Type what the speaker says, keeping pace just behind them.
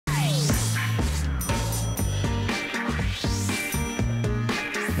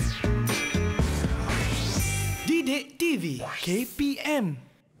EduwebTV KPM.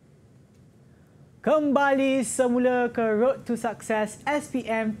 Kembali semula ke Road to Success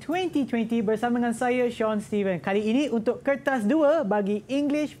SPM 2020 bersama dengan saya, Sean Steven. Kali ini untuk Kertas 2 bagi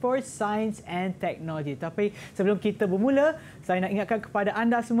English for Science and Technology. Tapi sebelum kita bermula, saya nak ingatkan kepada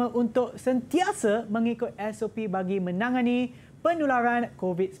anda semua untuk sentiasa mengikut SOP bagi menangani penularan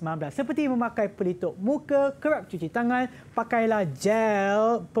COVID-19. Seperti memakai pelitup muka, kerap cuci tangan, pakailah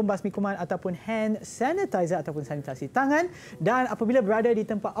gel pembasmi kuman ataupun hand sanitizer ataupun sanitasi tangan, dan apabila berada di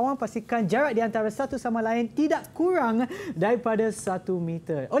tempat awam, pastikan jarak di antara satu sama lain tidak kurang daripada 1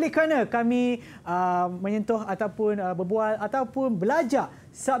 meter. Oleh kerana kami menyentuh ataupun berbual ataupun belajar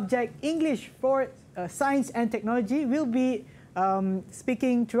subjek English for Science and Technology, will be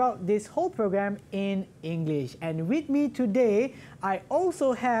speaking throughout this whole program in English. And with me today, I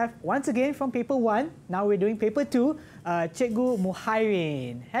also have, once again from paper 1, now we're doing paper 2, Cikgu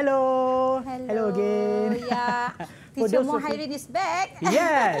Muhairin. Hello. Hello again. Yeah. Teacher Muhairin is back.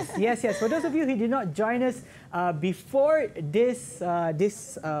 Yes. For those of you who did not join us before this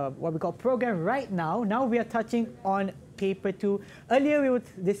what we call program right now we are touching on paper 2. Earlier we were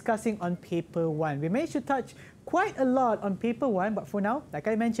discussing on paper 1. We managed to touch quite a lot on paper 1, but for now, like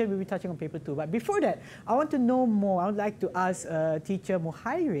I mentioned, we'll be touching on paper 2. But before that, I want to know more. I would like to ask Teacher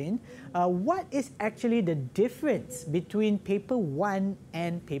Muhairin, what is actually the difference between paper 1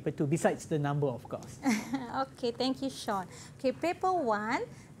 and paper 2, besides the number, of course? Okay, thank you, Sean. Okay, paper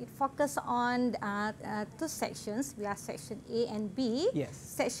 1, it focuses on 2 sections. We are section A and B. Yes.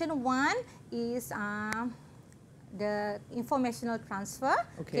 Section 1 is the informational transfer.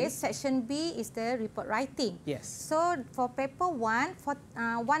 Okay. Section B is the report writing. Yes. So for paper 1, for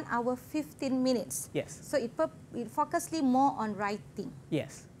 1 hour 15 minutes. Yes. So it focuses more on writing.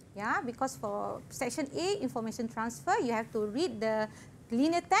 Yes. Yeah, because for section A, information transfer, you have to read the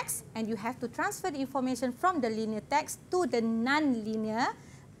linear text and you have to transfer the information from the linear text to the non-linear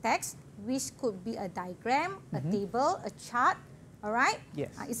text, which could be a diagram, a table, a chart. All right.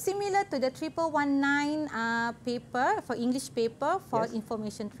 Yes. It's similar to the 1119 paper for English paper for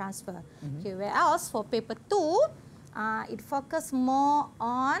information transfer. Okay. Whereas for paper 2, it focuses more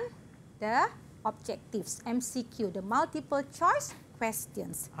on the objectives, MCQ, the multiple choice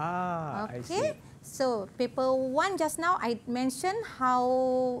questions. I Okay. see. So paper 1 just now I mentioned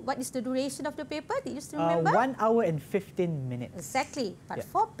what is the duration of the paper? Did you still remember? 1 hour and 15 minutes. Exactly. But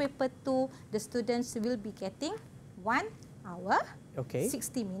for paper 2, the students will be getting 1 hour,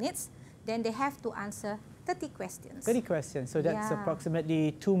 60 minutes, then they have to answer 30 questions. 30 questions. So that's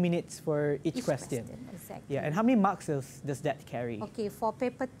approximately 2 minutes for each question. Exactly. Yeah. And how many marks does that carry? Okay, for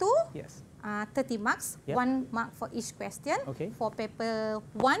paper 2, yes, 30 marks, 1 mark for each question. Okay. For paper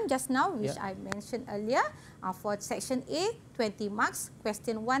 1 just now, which I mentioned earlier, for section A, 20 marks,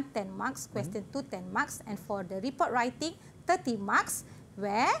 question 1, 10 marks, question 2, 10 marks, and for the report writing, 30 marks,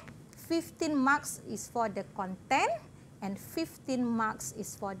 where 15 marks is for the content, and 15 marks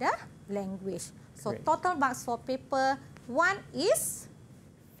is for the language. So total marks for paper 1 is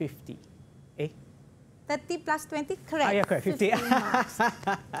 50. 30 plus 20, correct? Yeah, correct. 50 marks.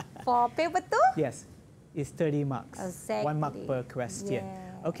 For paper 2? Yes, it's 30 marks. Exactly. 1 mark per question.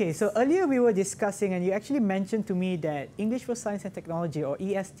 Yes. Okay, so earlier we were discussing, and you actually mentioned to me that English for Science and Technology, or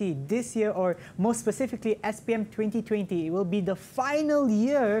EST, this year, or more specifically SPM 2020, it will be the final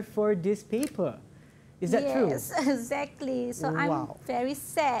year for this paper. Is that true? Yes, exactly. So I'm very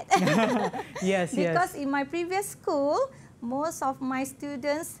sad. Yes. Because in my previous school, most of my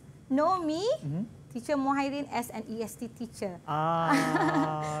students know me, Teacher Muhairin, as an EST teacher.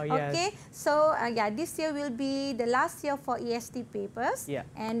 Yes. Okay, so this year will be the last year for EST papers. Yeah.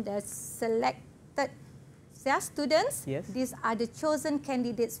 And the selected students, these are the chosen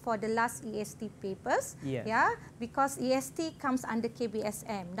candidates for the last EST papers. Yeah, because EST comes under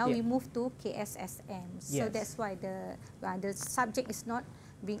KBSM. Now we move to KSSM. So that's why the subject is not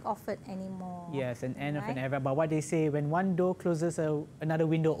being offered anymore. Yes, an end of an era. But what they say, when one door closes, another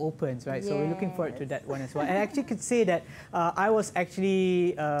window opens, right? So we're looking forward to that one as well. And I actually could say that I was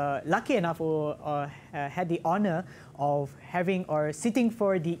actually lucky enough or had the honor of having or sitting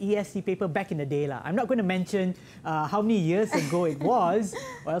for the EST paper back in the day. I'm not going to mention how many years ago it was,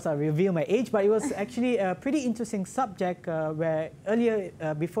 or else I'll reveal my age, but it was actually a pretty interesting subject where earlier,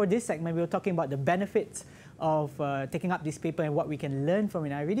 before this segment, we were talking about the benefits of taking up this paper and what we can learn from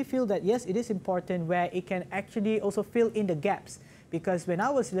it. I really feel that, yes, it is important where it can actually also fill in the gaps. Because when I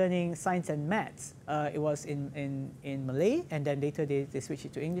was learning science and maths, it was in Malay, and then later they switched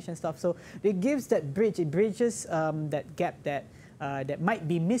it to English and stuff. So it gives that bridge, it bridges that gap that might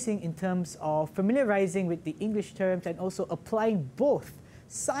be missing in terms of familiarizing with the English terms and also applying both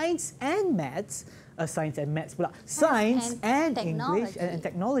science and maths science and maths pula. Science and English technology. and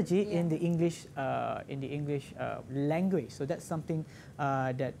technology in the English language. So that's something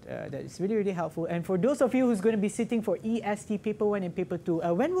that is really helpful. And for those of you who's going to be sitting for EST paper 1 and paper 2,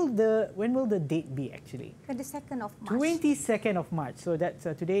 when will the date be actually? 22nd of March. 22nd of March. So that's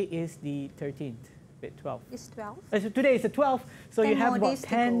today is the 13th. 12. It's 12. So today is the 12th, so you have about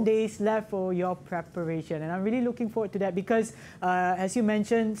 10 10 days left for your preparation. And I'm really looking forward to that because, as you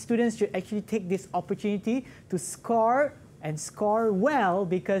mentioned, students should actually take this opportunity to score well,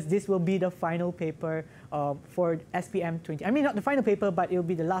 because this will be the final paper for SPM 20. I mean, not the final paper, but it will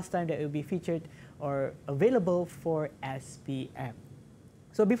be the last time that it will be featured or available for SPM.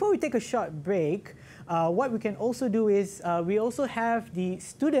 So before we take a short break, what we can also do is we also have the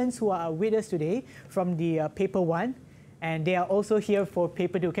students who are with us today from the paper 1, and they are also here for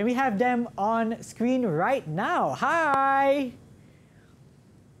paper 2. Can we have them on screen right now? Hi!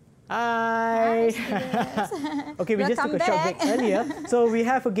 Hi! Okay, we just took a short break earlier. So we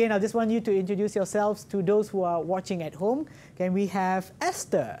have again, I just want you to introduce yourselves to those who are watching at home. Can we have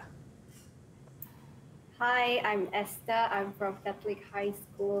Esther? Hi, I'm Esther. I'm from Catholic High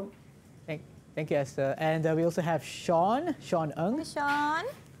School. Thank you, Esther. And we also have Sean Ng. Hi, Sean.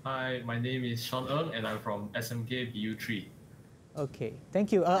 Hi, my name is Sean Ng, and I'm from SMK BU3. Okay,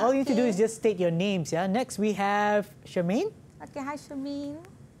 thank you. All you need to do is just state your names. Yeah. Next, we have Charmaine. Okay, hi, Charmaine.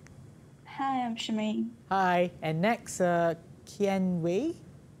 Hi, I'm Charmaine. Hi. And next, Kian Wei.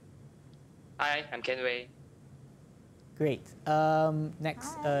 Hi, I'm Ken Wei. Great.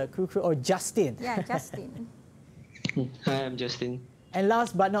 Next, or Justin. Yeah, Justin. Hi, I'm Justin. And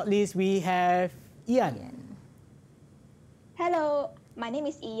last but not least, we have Ian. Hello, my name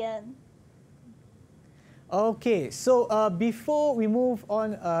is Ian. Okay, so before we move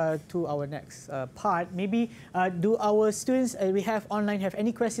on to our next part, maybe do our students we have online have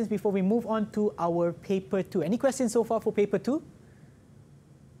any questions before we move on to our paper 2? Any questions so far for paper 2?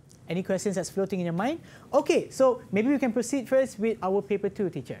 Any questions that's floating in your mind? Okay, so maybe we can proceed first with our paper 2,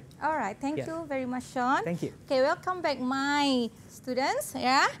 teacher. All right, thank you very much, Sean. Thank you. Okay, welcome back, my students.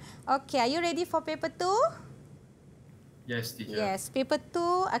 Yeah. Okay, are you ready for paper 2? Yes, teacher. Yes, paper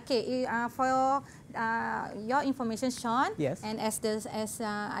 2. Okay, for your information, Sean. Yes. And as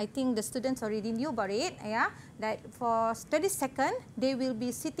I think the students already knew about it. Yeah. That for 22nd they will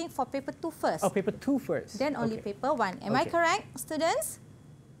be sitting for paper 2 first. Oh, paper 2 first. Then only paper 1. Am I correct, students?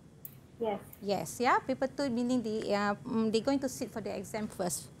 Yes. Yes, yeah. Paper 2 meaning they're going to sit for the exam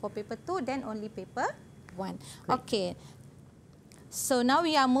first. For paper 2, then only paper 1. Great. Okay. So now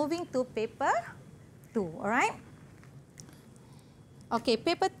we are moving to paper 2, all right? Okay,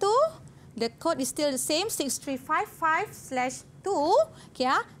 paper 2, the code is still the same, 6355/2. Okay,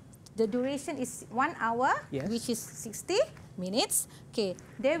 the duration is 1 hour, which is 60 minutes. Okay,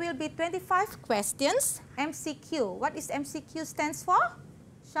 there will be 25 questions, MCQ. What is MCQ stands for?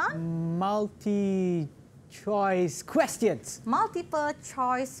 Sean? Multi-choice questions. Multiple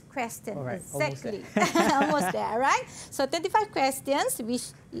choice questions. All right, exactly. Almost there, right? So 25 questions,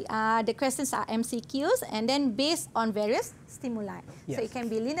 which the questions are MCQs, and then based on various stimuli. Yes. So it can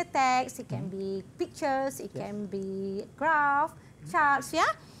be linear text, it can be pictures, it can be graph, charts,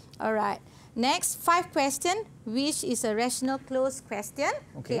 yeah? All right. Next, 5 question, which is a rational close question.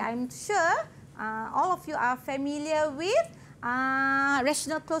 Okay, I'm sure all of you are familiar with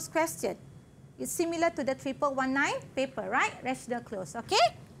rational close question. It's similar to the 1119 paper, right? Rational close,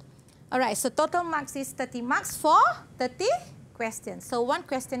 okay? All right, so total marks is 30 marks for 30 questions. So 1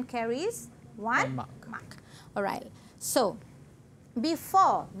 question carries 1 mark. All right, so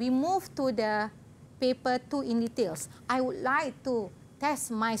before we move to the paper 2 in details, I would like to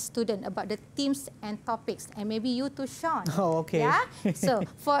test my student about the themes and topics, and maybe you too, Sean. Oh, okay. Yeah. So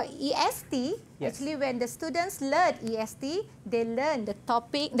for EST, actually, when the students learn EST, they learn the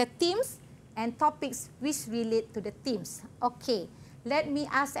topic, the themes, and topics which relate to the themes. Okay. Let me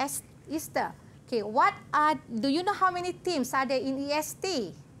ask Esther. Okay. Do you know how many themes are there in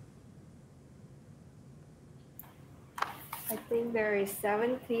EST? I think there is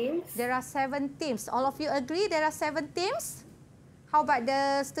 7 themes. There are 7 themes. All of you agree there are 7 themes? How about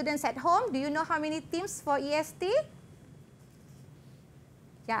the students at home? Do you know how many themes for EST?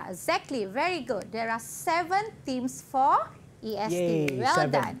 Yeah, exactly. Very good. There are 7 themes for EST. Yay, well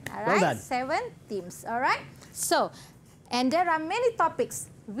 7. done. All right, well done. 7 themes. All right. So, and there are many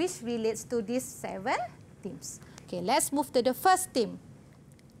topics which relates to these 7 themes. Okay, let's move to the first theme.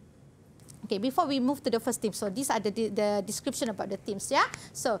 Okay, before we move to the first theme, so these are the description about the themes, yeah?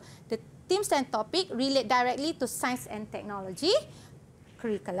 So, the themes and topic relate directly to science and technology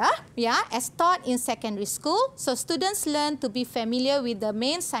curricula, yeah, as taught in secondary school. So, students learn to be familiar with the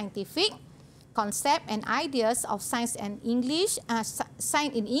main scientific, concept and ideas of science and English,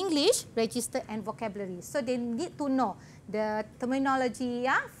 science in English, register and vocabulary. So they need to know the terminology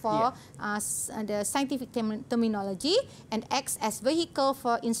for the scientific terminology and acts as vehicle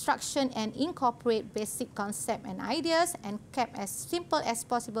for instruction and incorporate basic concept and ideas and kept as simple as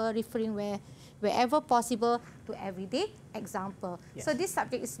possible, referring wherever possible to everyday example. So this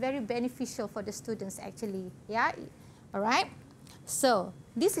subject is very beneficial for the students actually. Yeah, all right. So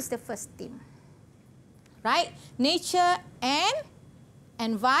this is the first theme, right? Nature and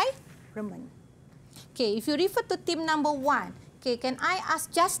environment. Okay, if you refer to theme number 1, okay, can I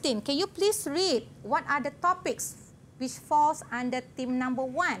ask Justin, can you please read what are the topics which falls under theme number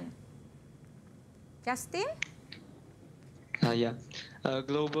 1? Justin?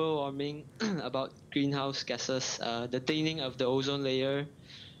 Global warming, about greenhouse gases, the thinning of the ozone layer,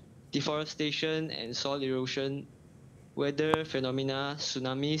 deforestation and soil erosion, weather phenomena,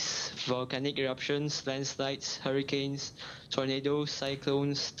 tsunamis, volcanic eruptions, landslides, hurricanes, tornadoes,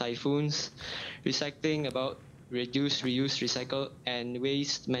 cyclones, typhoons, recycling, about reduce, reuse, recycle, and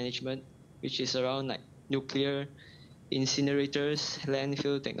waste management, which is around like nuclear, incinerators,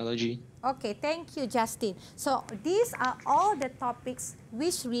 landfill technology. Okay, thank you, Justin. So these are all the topics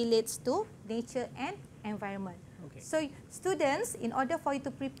which relates to nature and environment. Okay. So students, in order for you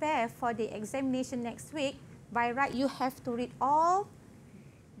to prepare for the examination next week, by right you have to read all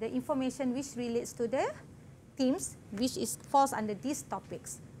the information which relates to the themes which falls under these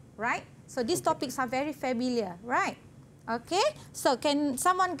topics, right? So these topics are very familiar, right? Okay, so can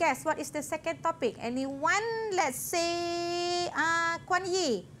someone guess what is the second topic? Anyone? Let's say Kwan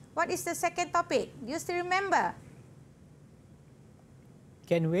Yi. What is the second topic? Do you still remember?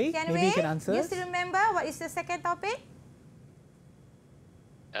 Maybe you can answer. Do you still remember what is the second topic?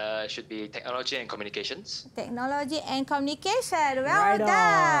 Should be technology and communications. Technology and communication. Well Right done.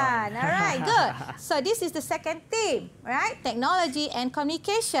 on. All right, good. So this is the second theme, right? Technology and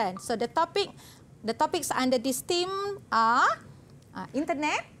communication. So the topics under this theme are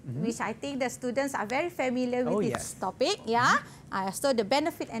internet, which I think the students are very familiar with this topic. Yeah. So the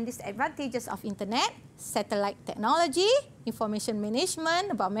benefit and disadvantages of internet, satellite technology, information management,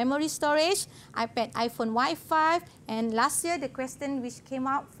 about memory storage, iPad, iPhone, Wi-Fi, and last year the question which came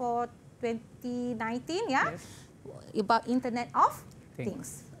out for 2019, about Internet of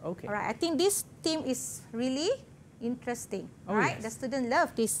Things. Okay. All right. I think this theme is really interesting. All right. The students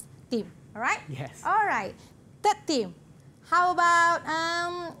love this theme. All right. Yes. All right. Third theme. How about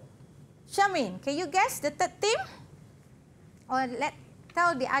Shamin? Can you guess the third theme? Or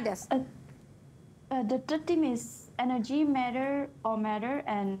tell the others. The third theme is energy, matter,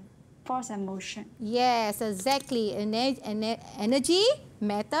 and force and motion. Yes, exactly. Energy,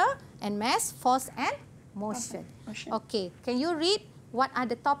 matter, and mass, force, and motion. Okay. Can you read what are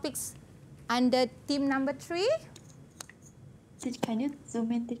the topics under theme number 3? Can you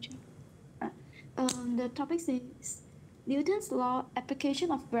zoom in, teacher? The topic is Newton's law,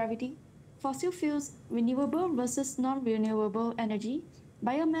 application of gravity, fossil fuels, renewable versus non-renewable energy,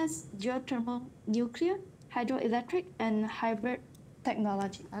 biomass, geothermal, nuclear, hydroelectric, and hybrid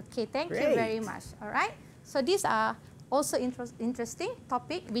technology. Okay, thank you very much. All right. So these are also interesting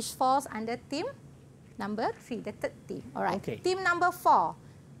topic which falls under theme number 3, the third theme. All right. Okay. Theme number 4.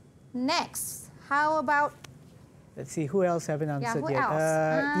 Next, how about? Let's see who else haven't answered who yet.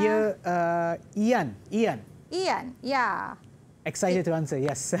 else? Ian. Ian, yeah. Excited to answer,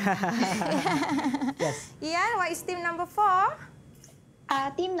 yes. Yes. Ian, what is theme number 4?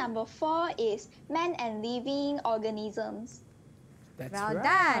 Theme number 4 is man and living organisms. That's Well right.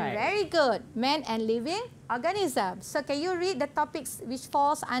 done, very good. Man and living organisms. So can you read the topics which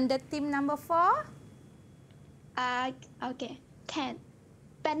falls under theme number 4? Okay. 10.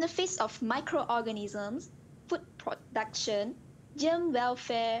 Benefits of microorganisms, food production, germ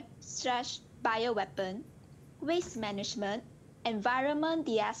welfare / bioweapon, waste management, environment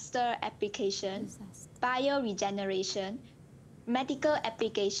disaster application, bioregeneration, medical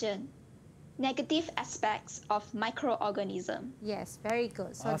application, negative aspects of microorganism. Yes, very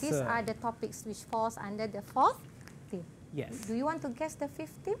good. So these Awesome. are the topics which falls under the 4th theme. Yes. Do you want to guess the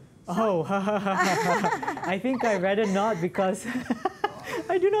 5th theme? Oh, I think I'd rather not because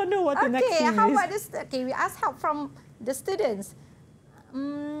I do not know what the next theme how is. about this? Okay, we ask help from the students.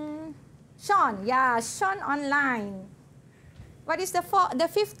 Sean, Sean online. What is the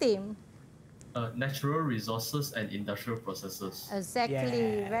 5th theme? Natural resources and industrial processes.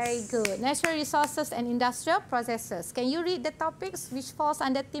 Exactly, very Yes. good. Natural resources and industrial processes. Can you read the topics which falls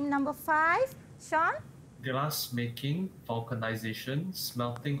under theme number 5, Sean? Glass making, vulcanization,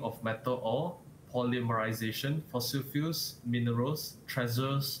 smelting of metal ore, polymerization, fossil fuels, minerals,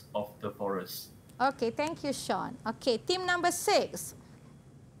 treasures of the forest. Okay, thank you, Sean. Okay, team number 6.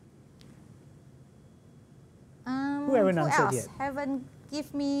 Who haven't who answered else yet? haven't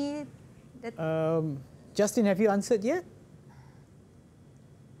give me the... Justin, have you answered yet?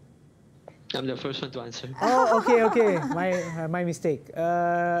 I'm the first one to answer. Oh, okay. My mistake.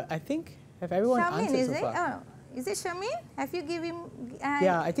 I think, have everyone Charmaine, answered is so it? far? Oh, is it Charmaine? Have you given...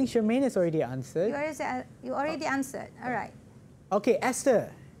 Yeah, I think Charmaine has already answered. You already answered. All right. Okay, Esther.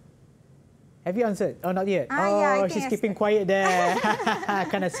 Have you answered? Oh, not yet. Yeah, I think she's keeping Esther. quiet there.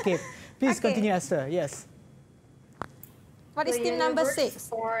 Kind of skip. Please Okay. continue, Esther. Yes. What is The team number universe 6?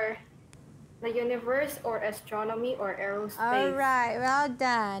 Or the universe or astronomy or aerospace. All right, well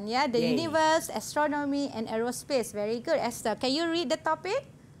done. Yeah, the Yay. universe, astronomy, and aerospace. Very good, Esther. Can you read the topic?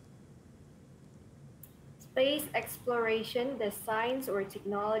 Space exploration, the science or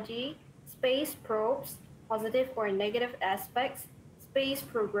technology, space probes, positive or negative aspects, space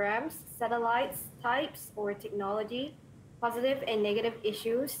programs, satellites, types or technology, positive and negative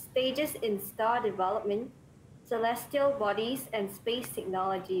issues, stages in star development, celestial bodies, and space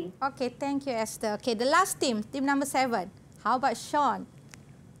technology. Okay, thank you, Esther. Okay, the last team, team number 7. How about Sean?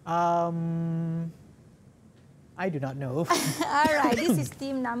 I do not know. All right, this is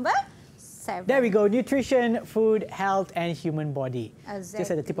team number 7. There we go. Nutrition, food, health, and human body.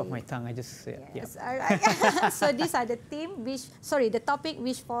 Just at the tip of Exactly. my tongue. I just Yes, all right. So these are the the topic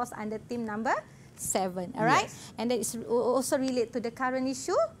which falls under team number 7. All right, Yes. and that is also relate to the current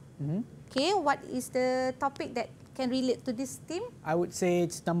issue. Okay, what is the topic that can relate to this team? I would say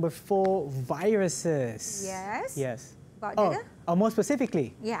it's number 4, viruses. Yes. Yes. About more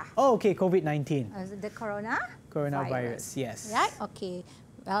specifically. Yeah. Oh, okay. COVID-19. The Coronavirus. Yes. Right. Okay.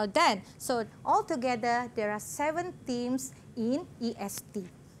 Well done. So altogether, there are 7 themes in EST.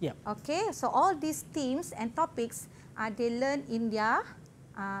 Yep. Okay. So all these themes and topics they learn in their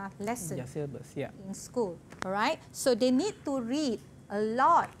lesson. Yeah, syllabus. Yeah. In school. All right. So they need to read a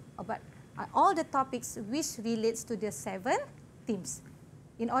lot about all the topics which relates to the 7 themes.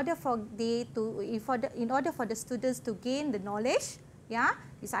 In order for the students to gain the knowledge, yeah,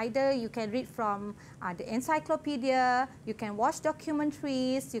 it's either you can read from the encyclopedia, you can watch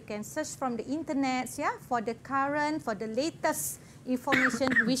documentaries, you can search from the internet, yeah, for the latest information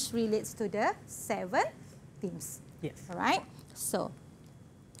which relates to the 7 themes. Yes. All right. So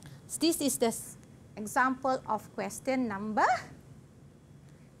this is the example of question number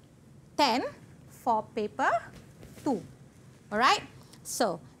 10 for paper 2. All right.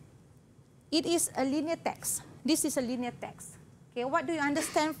 So it is a linear text. This is a linear text. Okay, what do you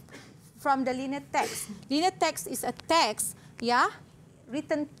understand from the linear text? Linear text is a text, yeah,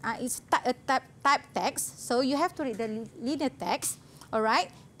 written. It's a type text. So you have to read the linear text. All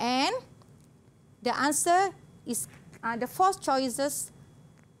right, and the answer is the 4 choices.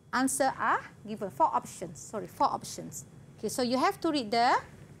 Answer are given 4 options. Sorry, 4 options. Okay, so you have to read the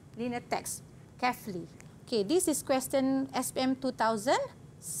linear text carefully. Okay, this is question SPM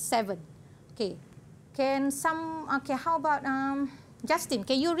 2007. Okay, how about Justin?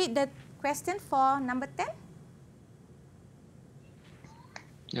 Can you read the question for number 10?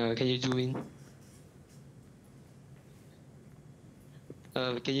 Can you zoom in?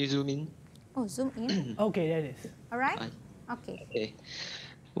 Can you zoom in? Oh, zoom in. Okay, there it is. All right. Fine. Okay. Okay.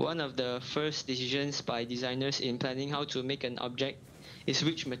 One of the first decisions by designers in planning how to make an object is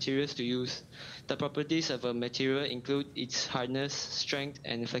which materials to use. The properties of a material include its hardness, strength,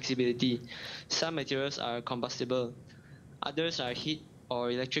 and flexibility. Some materials are combustible. Others are heat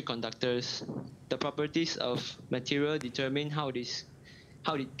or electric conductors. The properties of material determine how it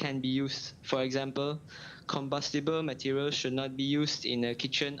can be used. For example, combustible materials should not be used in a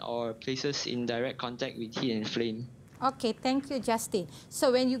kitchen or places in direct contact with heat and flame. Okay, thank you, Justin.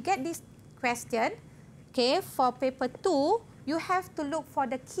 So when you get this question, okay, for paper 2, you have to look for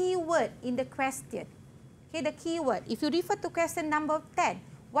the keyword in the question. Okay, the keyword. If you refer to question number 10,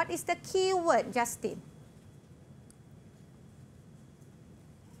 what is the keyword, Justin?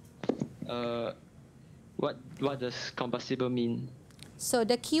 What does combustible mean? So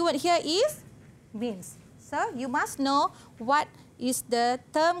the keyword here is means. So you must know what is the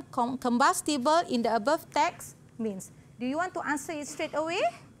term combustible in the above text means. Do you want to answer it straight away?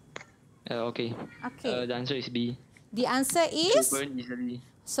 Okay. Okay. The answer is B. The answer is, To burn easily.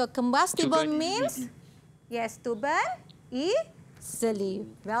 so combustible To burn means, easily. yes, to burn easily.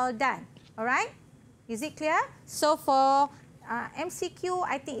 Well done. All right. Is it clear? So for MCQ,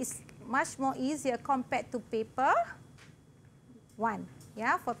 I think it's much more easier compared to paper 1.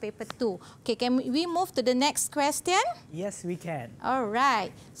 Yeah, for paper 2. Okay, can we move to the next question? Yes, we can. All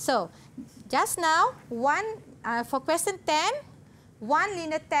right. So, just now, for question 10, one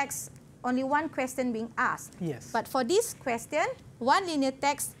linear text, only one question being asked. Yes. But for this question, one linear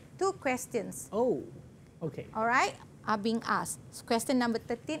text, 2 questions. Oh, okay. All right, are being asked. So question number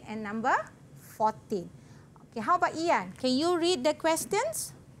 13 and number 14. Okay, how about Ian? Can you read the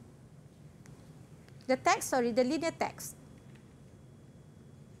questions? The text, sorry, the linear text.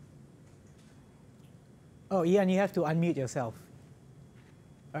 Oh, Ian, you have to unmute yourself.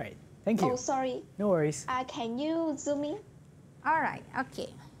 All right, thank you. Oh, sorry. No worries. Can you zoom in? All right, okay.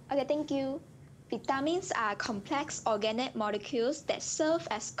 Okay, thank you. Vitamins are complex organic molecules that serve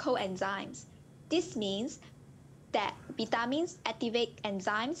as coenzymes. This means that vitamins activate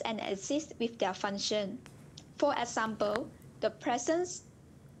enzymes and assist with their function. For example, the presence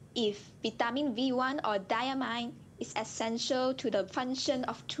of vitamin V1 or diamine is essential to the function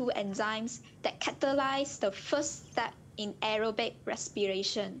of 2 enzymes that catalyze the first step in aerobic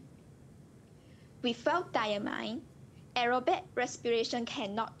respiration. Without diamine, aerobic respiration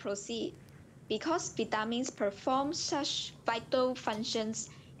cannot proceed because vitamins perform such vital functions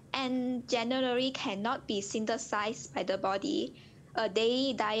and generally cannot be synthesized by the body. A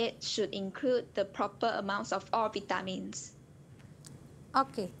daily diet should include the proper amounts of all vitamins.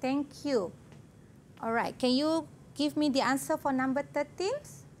 Okay, thank you. All right, can you give me the answer for number 13?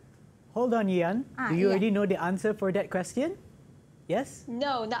 Hold on, Ian. Do you Ian. already know the answer for that question? Yes?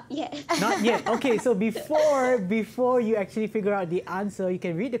 No, not yet. Not yet. Okay, so before you actually figure out the answer, you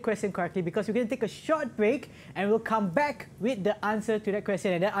can read the question correctly because we're going to take a short break and we'll come back with the answer to that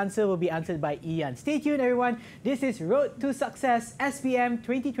question, and that answer will be answered by Ian. Stay tuned, everyone. This is Road to Success SPM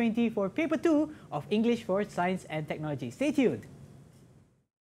 2020 for Paper 2 of English for Science and Technology. Stay tuned.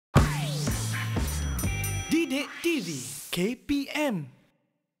 DidikTV KPM.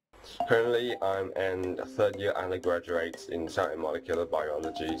 Currently, I'm an third-year undergraduate in cell and molecular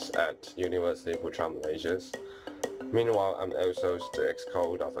biology at University of Putra, Malaysia. Meanwhile, I'm also the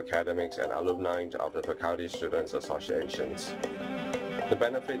ex-code of academics and alumni of the Faculty Students Associations. The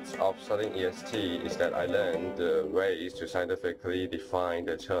benefits of studying EST is that I learned the ways to scientifically define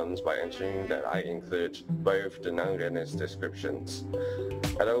the terms by ensuring that I include both the non-Vietnamese descriptions.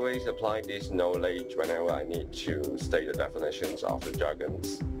 I always apply this knowledge whenever I need to state the definitions of the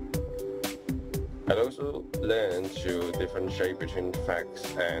jargons. I also learned to differentiate between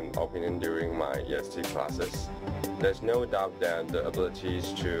facts and opinion during my EST classes. There's no doubt that the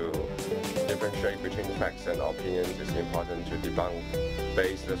abilities to differentiate between facts and opinions is important to debunk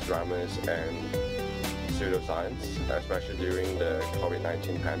baseless dramas and pseudoscience, especially during the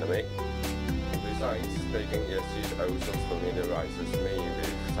COVID-19 pandemic. Besides, taking EST also familiarizes me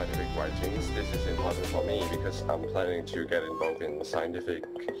with scientific writings. This is important for me because I'm planning to get involved in scientific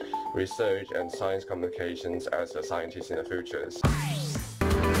research and science communications as a scientist in the future.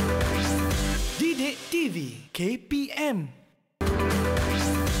 DidikTV KPM.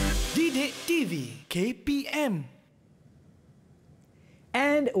 DidikTV KPM.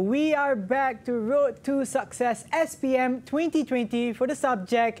 And we are back to Road to Success SPM 2020 for the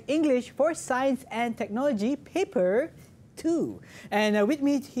subject English for Science and Technology Paper 2. And with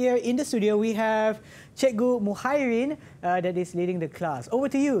me here in the studio, we have Cikgu Muhairin that is leading the class. Over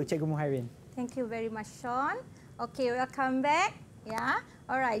to you, Cikgu Muhairin. Thank you very much, Sean. Okay, welcome back. Yeah.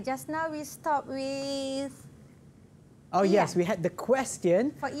 All right, just now we stopped with... Oh Ian. yes, we had the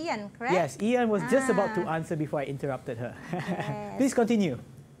question. For Ian, correct? Yes, Ian was just about to answer before I interrupted her. Yes. Please continue.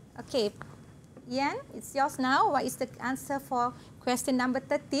 Okay, Ian, it's yours now. What is the answer for question number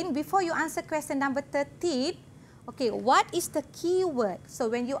 13? Before you answer question number 13, okay, what is the keyword? So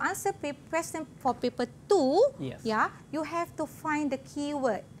when you answer question for paper 2, Yes. yeah, you have to find the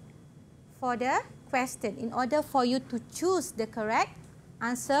keyword for the question in order for you to choose the correct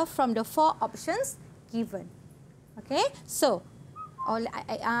answer from the 4 options given. Okay, so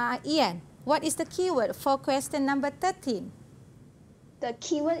Ian, what is the keyword for question number 13? The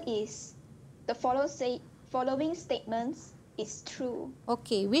keyword is the following statements is true.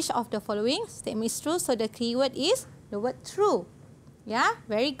 Okay, which of the following statement is true? So the keyword is the word true. Yeah,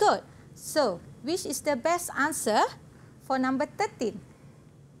 very good. So, which is the best answer for number 13?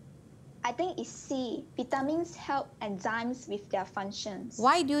 I think it's C. Vitamins help enzymes with their functions.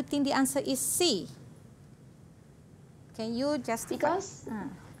 Why do you think the answer is C? Can you justify? Because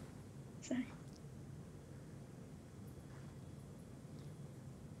sorry.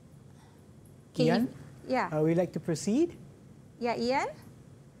 Ian? Yeah. Would you like to proceed? Yeah, Ian?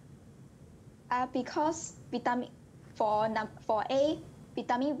 Because for A,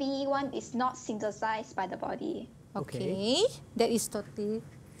 vitamin B1 is not synthesized by the body. Okay. That is totally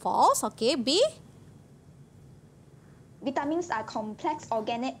false. Okay, B. Vitamins are complex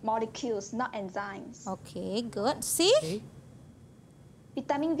organic molecules, not enzymes. Okay, good. C. Okay.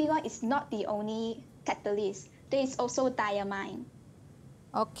 Vitamin B1 is not the only catalyst. There is also thiamine.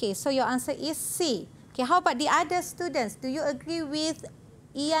 Okay, so your answer is C. Okay, how about the other students? Do you agree with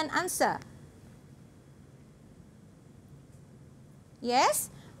Ian's answer?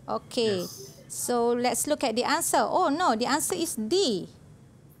 Yes? Okay. Yes. So let's look at the answer. Oh no, the answer is D.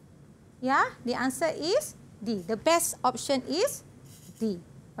 Yeah, the answer is D. The best option is D.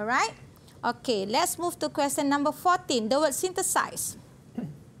 Alright? Okay, let's move to question number 14. The word synthesize.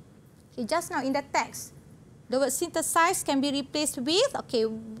 Okay, just now in the text, the word synthesize can be replaced with, okay,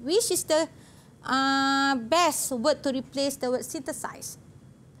 which is the best word to replace the word synthesize?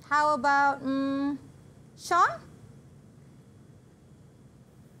 How about Sean?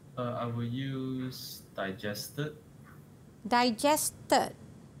 I will use digested. Digested.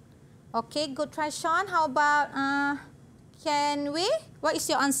 Okay, good try, Sean. How about can we? What is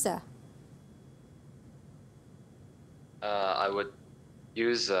your answer? I would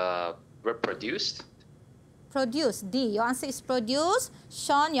use reproduced. Produce. D. Your answer is produce.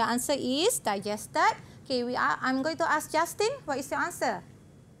 Sean, your answer is digested. Okay, I'm going to ask Justin. What is your answer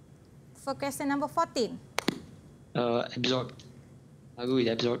for question number 14? Absorbed. I'll go with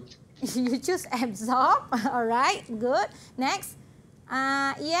absorbed. You choose absorb. All right, good. Next,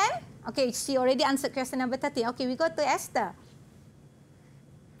 Ian. Okay, she already answered question number 13. Okay, we go to Esther.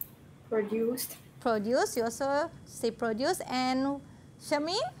 Produced. Produce. You also say produce. And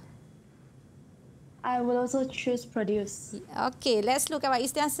Shamin? I will also choose produce. Okay, let's look at what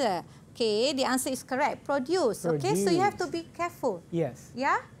is the answer. Okay, the answer is correct. Produce. Okay, so you have to be careful. Yes.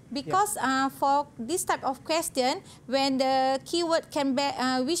 Yeah, because for this type of question, when the keyword can be,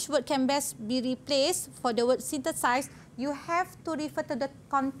 which word can best be replaced for the word synthesize, you have to refer to the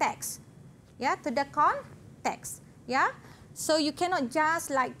context. Yeah, to the context. Yeah, so you cannot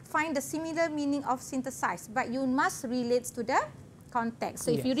just like find the similar meaning of synthesize, but you must relate to the context.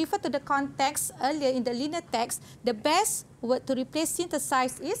 So if you refer to the context earlier in the linear text, the best word to replace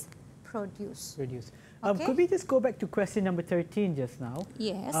synthesize is produce. Produce. Okay. Could we just go back to question number 13 just now?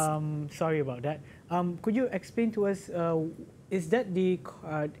 Yes. Sorry about that. Could you explain to us, is that the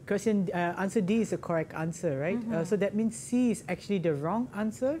question, answer D is the correct answer, right? So that means C is actually the wrong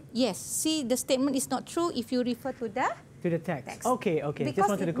answer? Yes. See, the statement is not true if you refer to the text. Okay, okay. Because just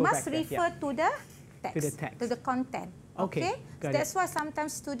wanted to go back it must refer to the text, to the text, to the content. Okay, so that's why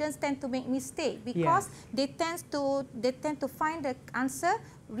sometimes students tend to make mistake because they tend to find the answer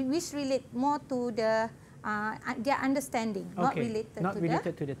which relate more to the their understanding, not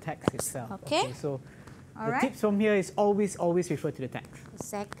related to the text itself. Okay. So the tips from here is always refer to the text.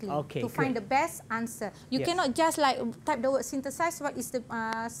 Exactly. Okay. To find the best answer, you cannot just like type the word synthesize. What is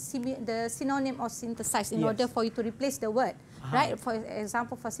the synonym of synthesize in order for you to replace the word, right? For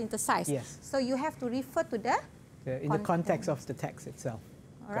example, for synthesize. Yes. So you have to refer to the in the context of the text itself.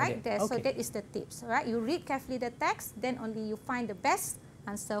 All right. So that is the tips. All right. You read carefully the text, then only you find the best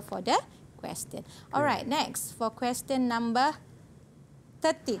answer for the question. All right. Next for question number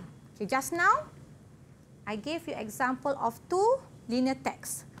 13. Okay, just now I gave you example of two linear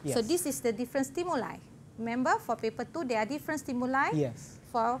texts. Yes. So this is the different stimuli. Remember, for paper 2, there are different stimuli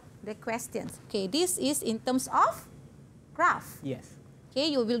for the questions. Okay, this is in terms of graph. Yes. Okay,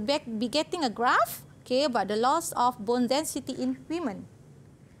 you will be getting a graph, okay, about the loss of bone density in women.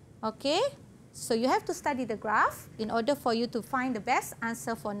 Okay, so you have to study the graph in order for you to find the best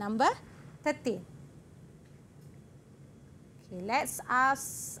answer for number 13. Okay, let's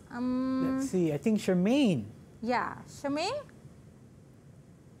ask... let's see, I think Charmaine. Yeah, Charmaine?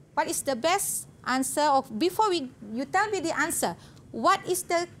 What is the best answer of... Before you tell me the answer, what is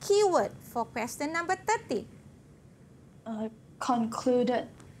the keyword for question number 13? Concluded.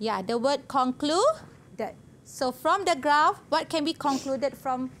 Yeah, the word concluded. So from the graph, what can be concluded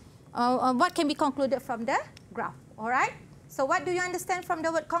from the graph? All right. So what do you understand from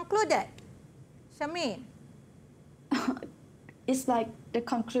the word concluded, Charmaine? It's like the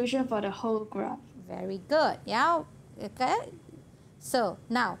conclusion for the whole graph. Very good. Yeah. Okay. So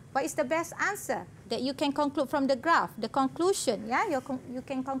now, what is the best answer that you can conclude from the graph? The conclusion. Yeah. You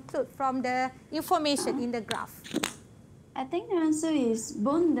can conclude from the information in the graph. I think the answer is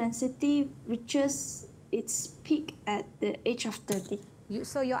bone density reaches its peak at the age of 30.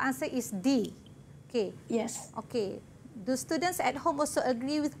 So your answer is D. Okay. Yes. Okay. Do students at home also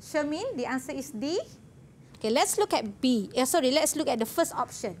agree with Charmaine? The answer is D. Okay, let's look at B. Let's look at the first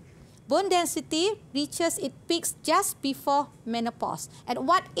option. bone density reaches its peaks just before menopause. At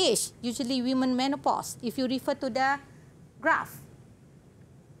what age usually women menopause? If you refer to the graph.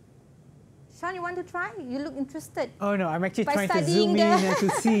 Sean, you want to try? You look interested. Oh no, I'm actually By trying to studying zoom in to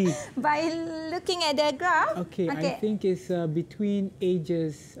see. By looking at the graph. Okay, I think it's between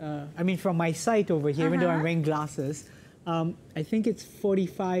ages, I mean from my side over here, even though I'm wearing glasses, I think it's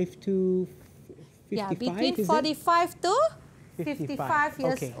 45 to 55, yeah, between is 45 it? to 55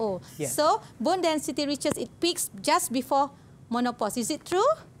 years okay. old. Yes. So, bone density reaches its peaks just before menopause. Is it true?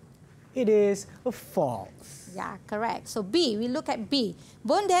 It is false. Yeah, correct. So, B, we look at B.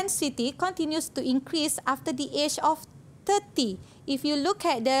 Bone density continues to increase after the age of 30. If you look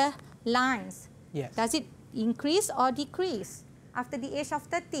at the lines, yes. Does it increase or decrease after the age of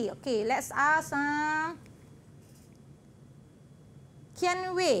 30? Okay, let's ask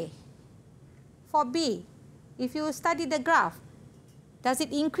Kian Wei for B. If you study the graph, does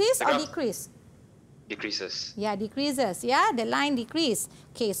it increase or decrease? Decreases. Yeah, decreases. Yeah, the line decrease.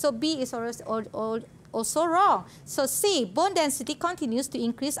 Okay, so B is also wrong. So C, bone density continues to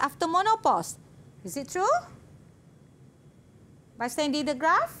increase after menopause. Is it true? By studying the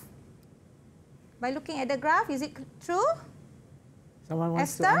graph? By looking at the graph, is it true? Someone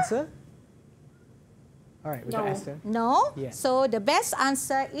wants Esther? to answer? All right, we got No. Esther. No. Yes. So the best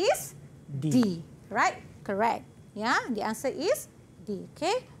answer is D. D. Right? Correct. Yeah, the answer is D.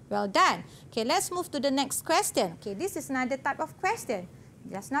 Okay, well done. Okay, let's move to the next question. Okay, this is another type of question.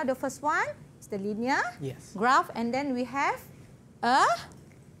 Just now the first one is the linear graph, and then we have a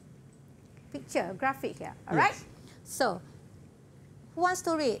picture, graphic here. All right. So, who wants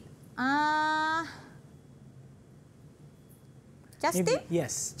to read? Justin? Maybe,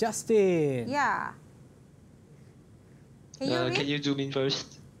 yes, Justin. Yeah. Can you read? Can you zoom in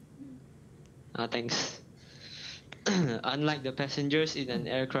first? Thanks. Unlike the passengers in an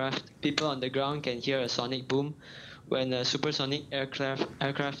aircraft, people on the ground can hear a sonic boom when a supersonic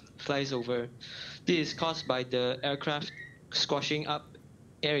aircraft flies over. This is caused by the aircraft squashing up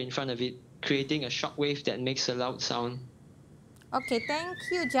air in front of it, creating a shock wave that makes a loud sound. Okay, thank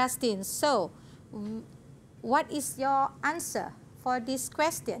you, Justin. So, what is your answer for this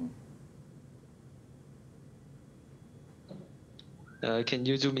question? Can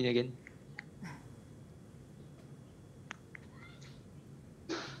you zoom in again?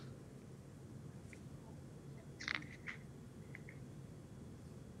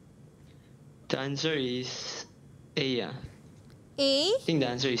 The answer is A, yeah. A? I think the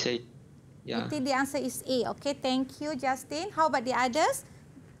answer is A. Yeah. I think the answer is A. Okay, thank you, Justin. How about the others?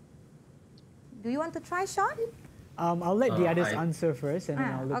 Do you want to try, Sean? I'll let the others answer first, and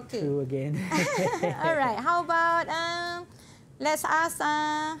then I'll look through again. All right. How about let's ask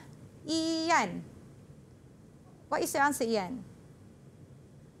Ian. What is your answer, Ian?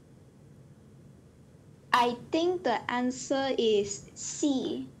 I think the answer is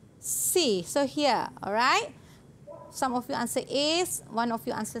C. C. So here, all right. Some of you answer A, one of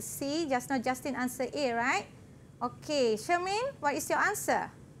you answer C. Just now Justin answer A, right? Okay, Shermin, what is your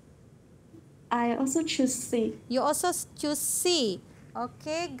answer? I also choose C. You also choose C.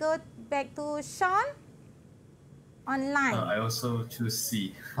 Okay, go back to Sean. Online. I also choose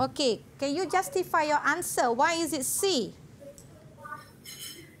C. Okay, can you justify your answer? Why is it C?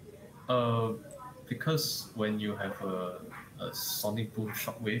 Because when you have a sonic boom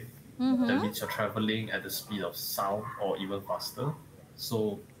shockwave, that means you're traveling at the speed of sound or even faster.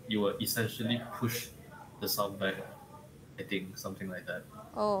 So you will essentially push the sound back, I think, something like that.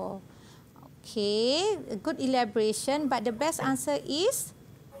 Oh, okay. A good elaboration, but the best answer is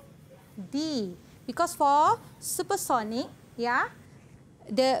D. Because for supersonic, yeah,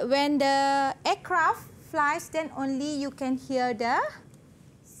 when the aircraft flies, then only you can hear the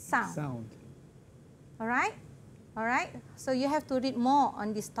sound. All right? All right? So you have to read more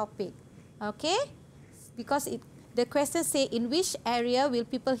on this topic. Okay? Because the question say, in which area will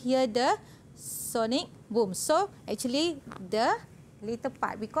people hear the sonic boom? So actually the later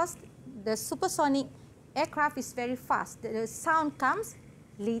part, because the supersonic aircraft is very fast. The sound comes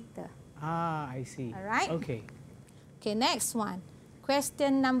later. Ah, I see. All right? Okay. Okay, next one.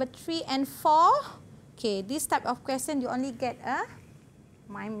 Question number 3 and 4. Okay, this type of question you only get a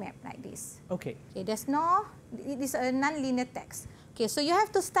mind map like this. Okay. Okay, it is a non-linear text. Okay, so you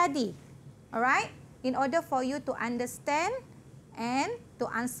have to study, all right, in order for you to understand and to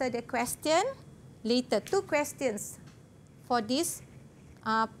answer the question later. 2 questions for this,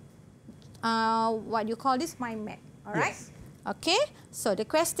 what you call this, mind map, all right? Yes. Okay, so the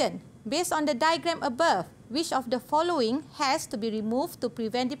question, based on the diagram above, which of the following has to be removed to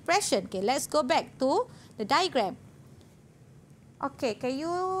prevent depression? Okay, let's go back to the diagram. Okay, can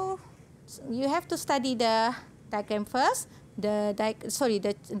you you have to study the diagram first.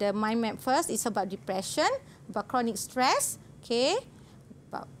 The mind map first is about depression, about chronic stress, okay.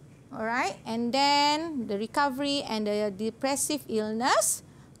 All right, and then the recovery and the depressive illness.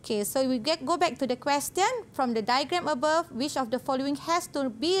 Okay, so we go back to the question. From the diagram above, which of the following has to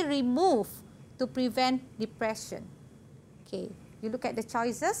be removed to prevent depression? Okay, you look at the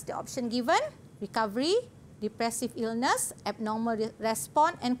choices, the option given: recovery, depressive illness, abnormal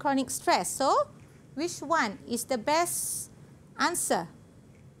response, and chronic stress. So, which one is the best answer?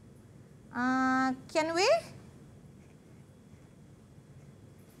 Can we?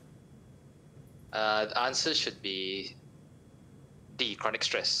 The answer should be D, chronic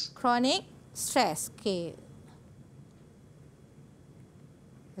stress. Chronic stress. Okay.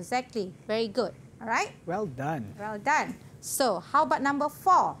 Exactly. Very good. All right. Well done. Well done. So, how about number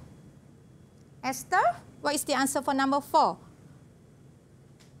 4? Esther, what is the answer for number 4?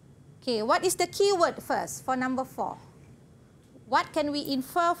 Okay, what is the keyword first for number 4? What can we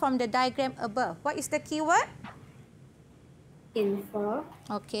infer from the diagram above? What is the keyword? Infer.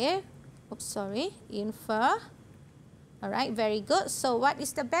 Okay. Oops, sorry. Infer. All right, very good. So, what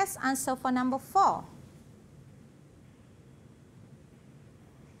is the best answer for number 4?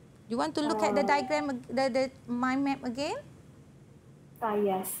 You want to look at the diagram, the mind map again?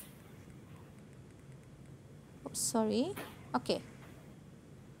 Yes. Oops, sorry. Okay.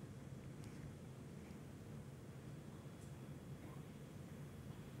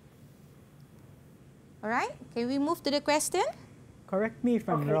 All right, can we move to the question? Correct me if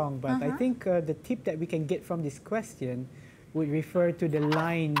I'm wrong, but I think the tip that we can get from this question would refer to the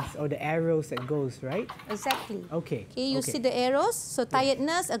lines or the arrows that goes, right? Exactly. Okay. Okay, you see the arrows. So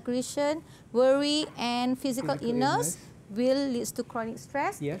tiredness, aggression, worry, and physical illness will lead to chronic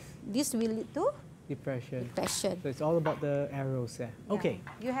stress. Yes. This will lead to depression. Depression. So it's all about the arrows there. Yeah. Okay.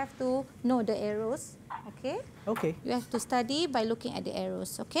 You have to know the arrows. Okay. Okay. You have to study by looking at the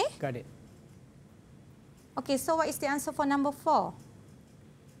arrows. Okay. Got it. Okay, so what is the answer for number 4?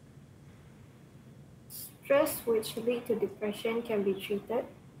 Stress which lead to depression can be treated.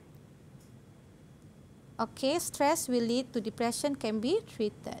 Okay, stress will lead to depression can be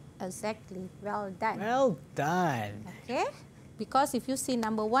treated. Exactly. Well done. Well done. Okay. Because if you see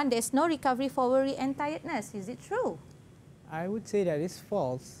number 1, there's no recovery for worry and tiredness. Is it true? I would say that is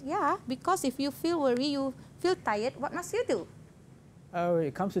false. Yeah, because if you feel worry, you feel tired, what must you do? When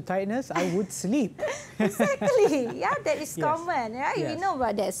it comes to tiredness, I would sleep. Exactly. Yeah, that is common. Right? Yes. We know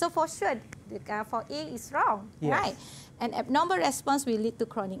about that. So for sure, for A is wrong. Yes. Right? An abnormal response will lead to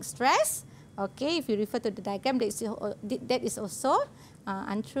chronic stress. Okay, if you refer to the diagram, that is also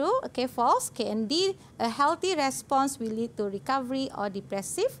untrue. Okay, false. Okay, and D, a healthy response will lead to recovery or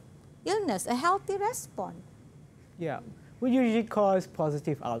depressive illness. A healthy response. Yeah, would usually cause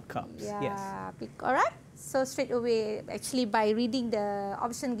positive outcomes. Yeah. Yes. All right. So straight away, actually by reading the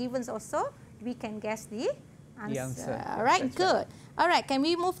option given also, we can guess the answer. All right, That's good. All right, can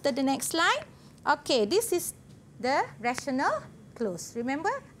we move to the next slide? Okay, this is the rational clause.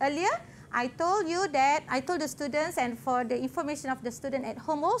 Remember earlier, I told you that, I told the students, and for the information of the student at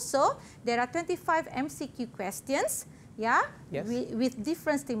home also, there are 25 MCQ questions, yeah, yes. with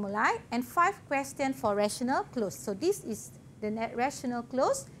different stimuli, and 5 questions for rational clause. So this is the rational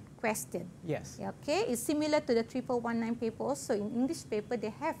clause question. Yes. Okay, it's similar to the 1119 paper also. In English paper, they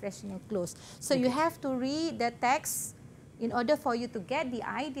have rational clause. So you have to read the text in order for you to get the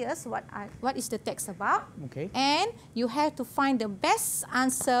ideas what is the text about. Okay. And you have to find the best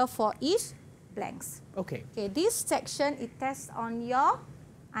answer for each blanks. Okay. Okay, this section, it tests on your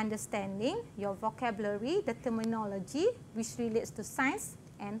understanding, your vocabulary, the terminology, which relates to science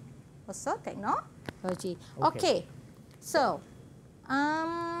and also technology. Okay. So,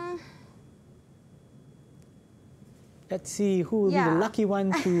 let's see who will be the lucky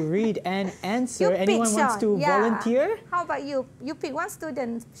one to read and answer. You Anyone pick, wants to volunteer? How about you? You pick one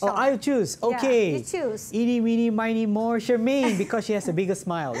student, Sean. Oh, I'll choose. Okay. Yeah, you choose. Eeny, meeny, miny, more, Charmaine, because she has a bigger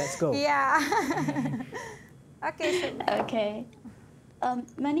smile. Let's go. Yeah. Okay. Okay.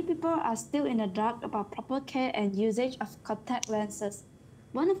 Many people are still in the dark about proper care and usage of contact lenses.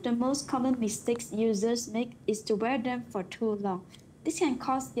 One of the most common mistakes users make is to wear them for too long. This can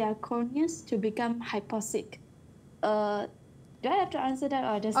cause their corneas to become hypoxic. Do I have to answer that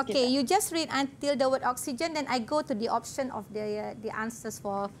or just Okay, you just read until the word oxygen, then I go to the option of the answers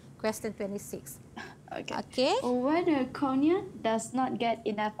for question 26. Okay. Okay. When the cornea does not get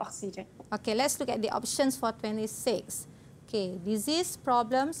enough oxygen. Okay, let's look at the options for 26. Okay, disease,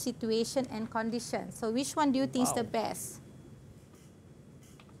 problem, situation, and condition. So which one do you think is the best?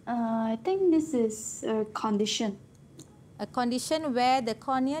 I think this is a condition. A condition where the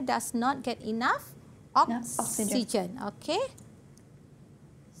cornea does not get enough oxygen. Okay.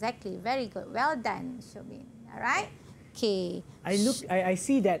 Exactly. Very good. Well done, Shomin. All right. Okay. I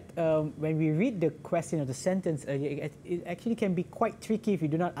see that when we read the question or the sentence earlier, it actually can be quite tricky if you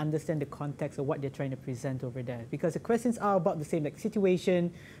do not understand the context of what they're trying to present over there. Because the questions are about the same, like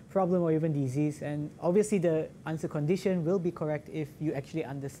situation, problem, or even disease. And obviously the answer condition will be correct if you actually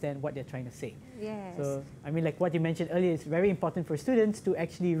understand what they're trying to say. Yes. So, I mean, like what you mentioned earlier, it's very important for students to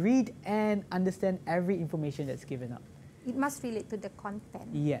actually read and understand every information that's given up. It must relate to the content.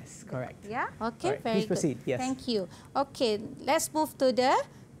 Yes, correct. Yeah. Okay. Right, Very please proceed. good. Yes. Thank you. Okay. Let's move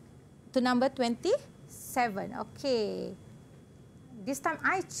to number 27. Okay. This time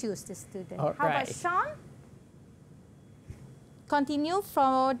I choose the student. All How about right. Sean? Continue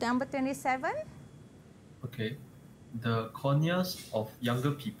from number 27. Okay. The corneas of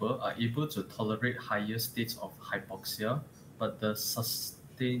younger people are able to tolerate higher states of hypoxia, but the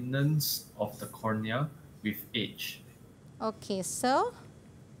sustenance of the cornea with age. Okay, so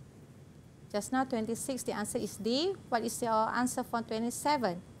just now 26, the answer is D. What is your answer for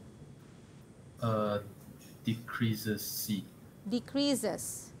 27? Decreases C.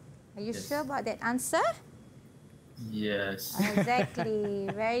 Decreases. Are you Yes. sure about that answer? Yes. Exactly.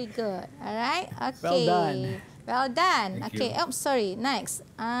 Very good. All right. Okay. Well done. Well done. Thank Okay. you. Oh, sorry. Next.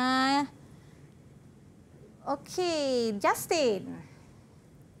 Okay, Justin.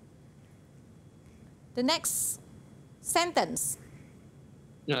 The next sentence.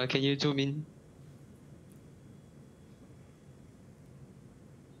 Can you zoom in?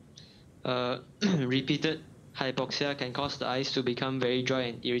 Repeated hypoxia can cause the eyes to become very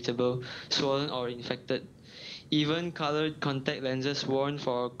dry and irritable, swollen or infected. Even colored contact lenses worn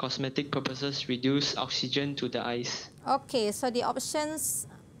for cosmetic purposes reduce oxygen to the eyes. Okay, so the options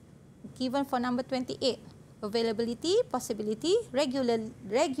given for number 28. Availability, possibility,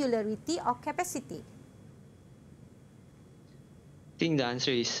 regularity or capacity. I think the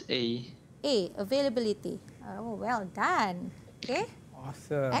answer is A. A, availability. Oh, well done. Okay.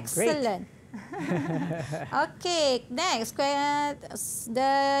 Awesome. Excellent. Okay, next.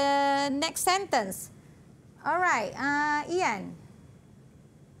 The next sentence. All right, Ian.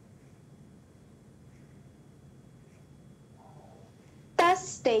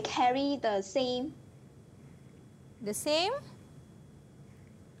 Thus, they carry the same. The same?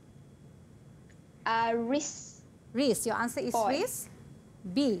 Risk. Risk. Your answer is Boy. risk.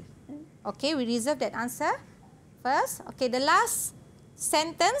 B. Okay, we reserve that answer first. Okay, the last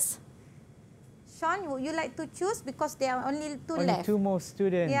sentence. Sean, would you like to choose because there are only two Only left? two more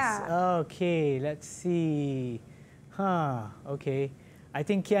students. Yeah. Okay, let's see. Okay. I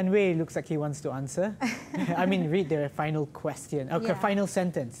think Kian Wei looks like he wants to answer. I mean, read the final question. Okay, Yeah. final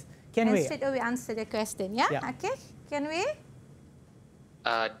sentence. Kian And Wei. straight away answer the question. Yeah? Yeah. Okay, can we?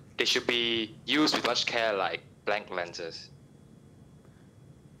 They should be used with much care, like blank lenses.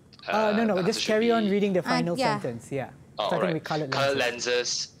 No, the just answer should carry on be- reading the final yeah. sentence. Yeah. Oh, Starting alright. with colored Colored lenses.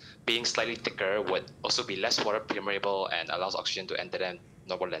 lenses being slightly thicker would also be less water permeable and allows oxygen to enter than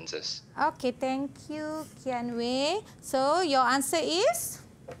normal lenses. Okay, thank you, Kian Wei. So, your answer is?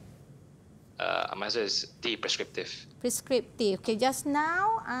 My answer is D, prescriptive. Prescriptive. Okay, just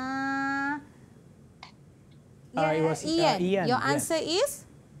now, It was, Ian, your yes. answer is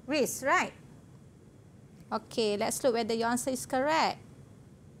risk, right? Okay, let's look whether your answer is correct.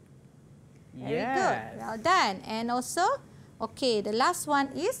 Very good. Yes. Well done. And also, okay, the last one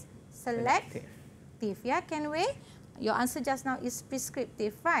is selective. Yeah, can we? Your answer just now is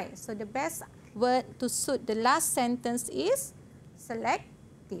prescriptive, right? So the best word to suit the last sentence is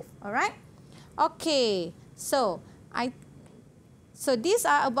selective. All right? Okay. So these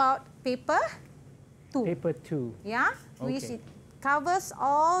are about paper 2. Paper 2. Yeah, which Okay. it covers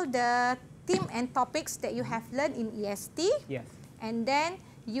all the theme and topics that you have learned in EST. Yes. And then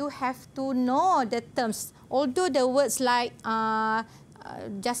you have to know the terms. Although the words like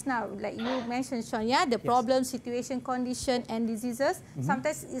just now, like you mentioned, Sean, yeah, the problem, situation, condition, and diseases,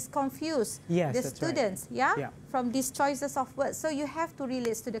 sometimes it's confused Yes, the that's right. students, yeah, Yeah. from these choices of words. So you have to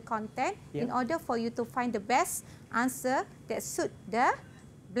relate to the content in Yeah. order for you to find the best answer that suit the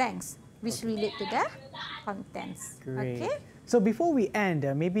blanks, which relate to the contents. Great. Okay. So before we end,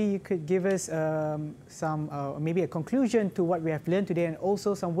 maybe you could give us maybe a conclusion to what we have learned today and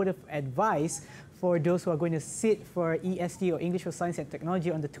also some word of advice for those who are going to sit for EST or English for Science and Technology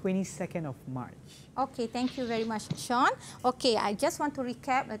on the 22nd of March. Okay, thank you very much, Sean. Okay, I just want to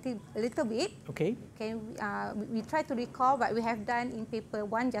recap a little bit. Okay. Okay, we try to recall what we have done in paper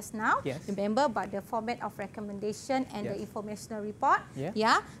 1 just now. Yes. Remember about the format of recommendation and the informational report. Yeah.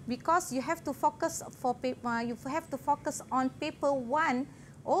 Yeah, because you have to focus for paper. You have to focus on paper 1.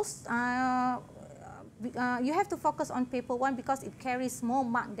 Also, you have to focus on paper 1 because it carries more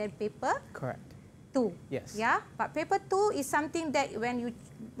mark than paper. Correct. 2. Yes. Yeah, but paper 2 is something that when you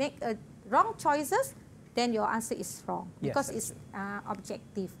make wrong choices, then your answer is wrong because it's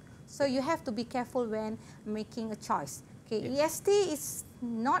objective. So you have to be careful when making a choice. Okay, EST is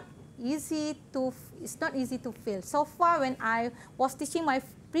not easy to fail. So far, when I was teaching my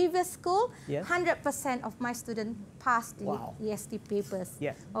previous school, 100% of my students passed the EST papers.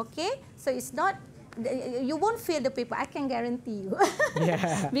 Yes. Okay, so it's not. You won't fail the paper, I can guarantee you.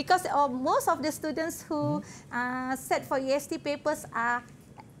 Yeah. Because most of the students who sat for EST papers are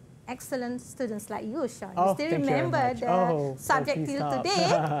excellent students like you, Sean. Oh, you still remember the subject till today.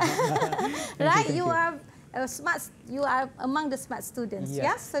 Right? You are smart. You are among the smart students. Yes.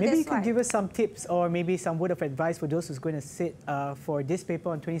 Yeah. So maybe you that's could give us some tips or maybe some word of advice for those who's going to sit for this paper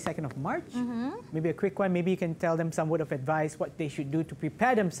on 22nd of March. Maybe a quick one. Maybe you can tell them some word of advice, what they should do to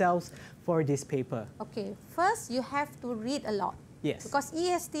prepare themselves for this paper. Okay. First, you have to read a lot. Yes. Because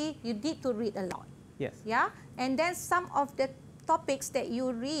EST, you need to read a lot. Yes. Yeah. And then some of the topics that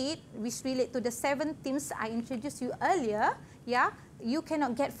you read, which relate to the 7 themes I introduced you earlier, you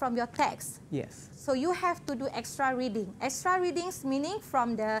cannot get from your text. Yes. So you have to do extra reading. Extra readings meaning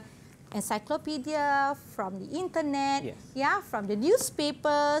from the encyclopedia, from the internet, from the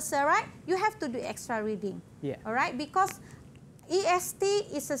newspapers, all right? You have to do extra reading, all right? Because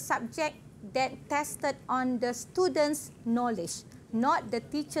EST is a subject that tested on the students' knowledge, not the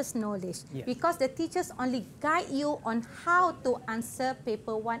teacher's knowledge. Because the teachers only guide you on how to answer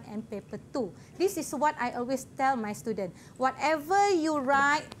paper 1 and paper 2. This is what I always tell my students. Whatever you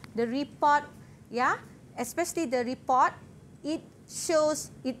write, the report, especially the report, it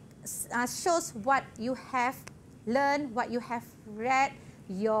shows what you have learned, what you have read,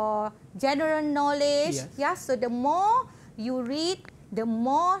 your general knowledge. So the more you read, the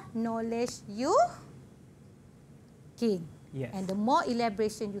more knowledge you gain. And the more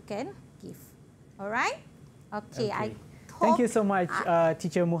elaboration you can give. All right? Okay. Thank you so much,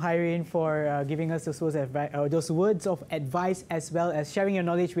 Teacher Muhairin, for giving us those words of advice as well as sharing your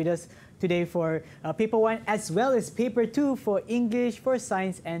knowledge with us today for paper 1 as well as paper 2 for English for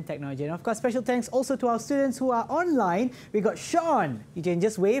Science and Technology. And of course, special thanks also to our students who are online. We got Sean. You can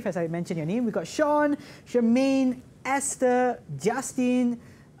just wave as I mention your name. We got Sean, Charmaine, Esther, Justin,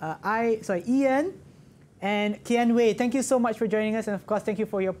 Ian, and Kian Wei. Thank you so much for joining us, and of course, thank you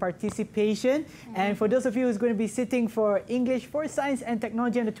for your participation. And for those of you who's going to be sitting for English for Science and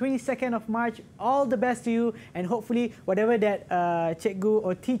Technology on the 22nd of March, all the best to you, and hopefully whatever that Cikgu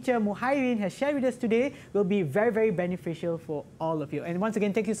or Teacher Muhairin has shared with us today will be very, very beneficial for all of you. And once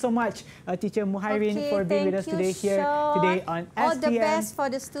again, thank you so much, Teacher Muhairin, for being with us today here today on SPM. All the best for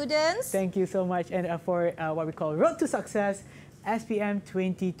the students. Thank you so much, and for what we call Road to Success SPM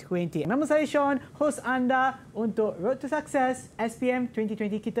 2020. Nama saya Sean, host anda untuk Road to Success SPM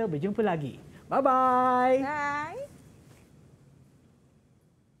 2020. Kita berjumpa lagi. Bye-bye. Bye.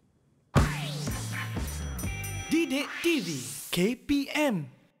 DidikTV KPM.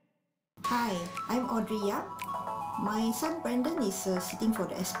 Hi, I'm Audrey Yap. My son Brandon is sitting for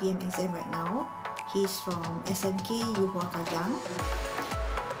the SPM exam right now. He's from SMK Yuhua Kajang.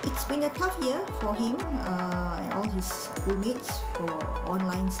 It's been a tough year for him and all his schoolmates for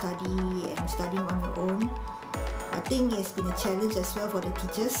online study and studying on your own. I think it's been a challenge as well for the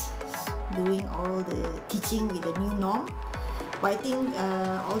teachers doing all the teaching with the new norm. But I think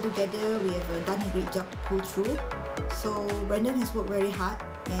all together we have done a great job to pull through. So Brandon has worked very hard,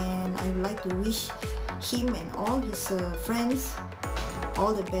 and I would like to wish him and all his friends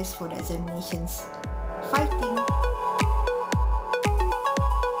all the best for the examinations. Fighting!